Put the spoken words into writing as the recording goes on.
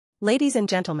Ladies and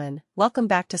gentlemen, welcome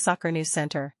back to Soccer News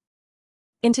Center.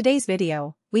 In today's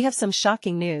video, we have some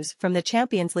shocking news from the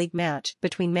Champions League match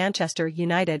between Manchester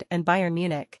United and Bayern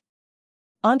Munich.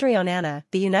 Andre Onana,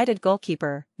 the United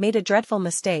goalkeeper, made a dreadful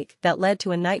mistake that led to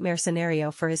a nightmare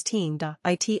scenario for his team.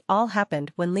 It all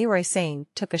happened when Leroy Sane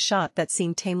took a shot that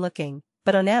seemed tame-looking,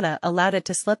 but Onana allowed it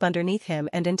to slip underneath him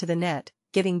and into the net,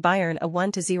 giving Bayern a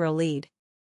 1-0 lead.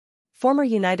 Former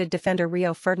United defender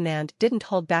Rio Ferdinand didn't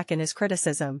hold back in his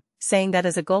criticism, saying that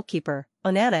as a goalkeeper,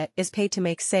 Onana is paid to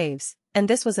make saves, and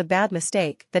this was a bad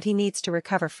mistake that he needs to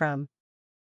recover from.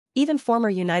 Even former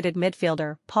United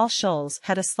midfielder Paul Scholes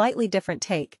had a slightly different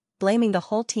take, blaming the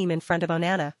whole team in front of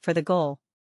Onana for the goal.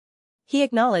 He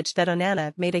acknowledged that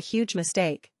Onana made a huge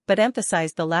mistake, but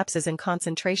emphasized the lapses in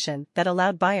concentration that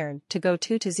allowed Bayern to go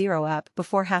 2-0 up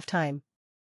before halftime.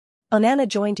 Onana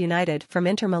joined United from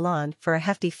Inter Milan for a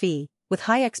hefty fee, with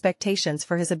high expectations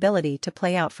for his ability to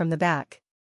play out from the back.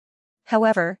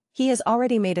 However, he has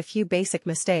already made a few basic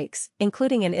mistakes,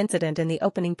 including an incident in the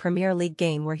opening Premier League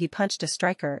game where he punched a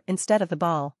striker instead of the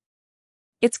ball.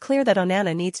 It's clear that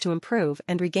Onana needs to improve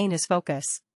and regain his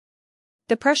focus.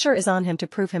 The pressure is on him to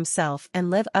prove himself and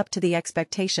live up to the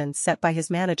expectations set by his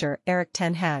manager Erik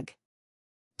Ten Hag.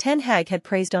 Ten Hag had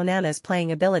praised Onana's playing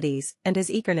abilities and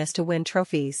his eagerness to win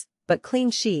trophies, but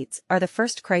clean sheets are the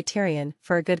first criterion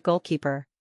for a good goalkeeper.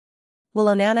 Will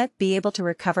Onana be able to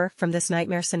recover from this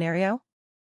nightmare scenario?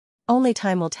 Only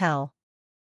time will tell.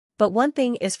 But one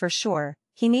thing is for sure,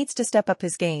 he needs to step up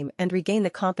his game and regain the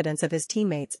confidence of his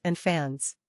teammates and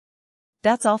fans.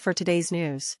 That's all for today's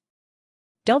news.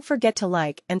 Don't forget to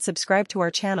like and subscribe to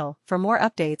our channel for more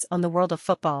updates on the world of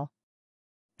football.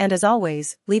 And as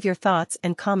always, leave your thoughts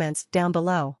and comments down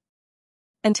below.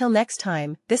 Until next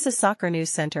time, this is Soccer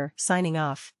News Center signing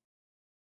off.